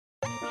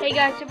Hey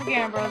guys, Super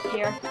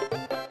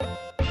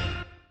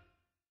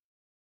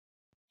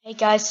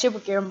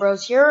Game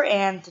Bros here,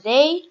 and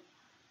today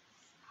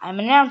I'm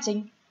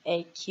announcing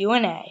a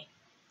Q&A.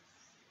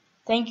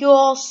 Thank you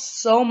all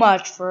so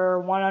much for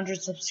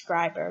 100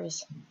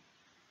 subscribers.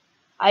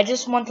 I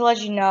just want to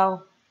let you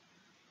know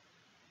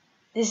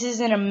this is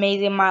an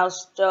amazing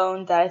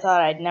milestone that I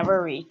thought I'd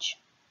never reach.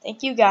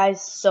 Thank you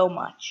guys so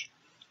much.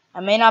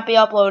 I may not be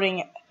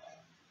uploading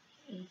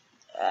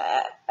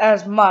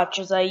as much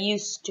as I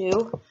used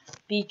to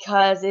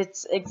because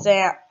it's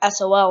exam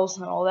SOLs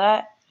and all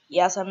that.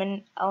 Yes, I'm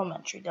in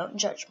elementary. Don't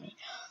judge me.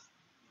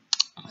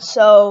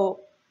 So,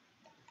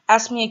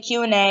 ask me a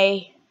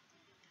Q&A.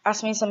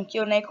 Ask me some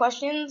Q&A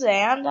questions,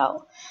 and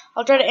I'll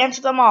try to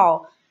answer them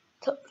all.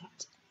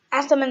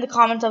 Ask them in the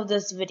comments of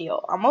this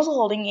video. I'm also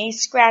holding a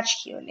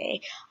Scratch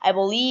Q&A. I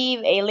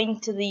believe a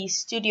link to the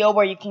studio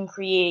where you can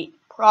create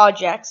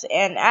projects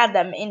and add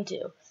them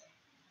into.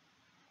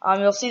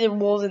 You'll see the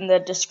rules in the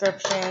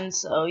description.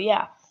 So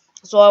yeah,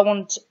 that's all I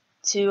want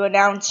to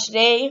announce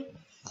today.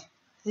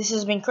 This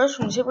has been Chris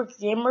from Super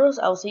Game Bros.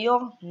 I will see you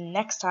all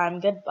next time.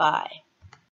 Goodbye.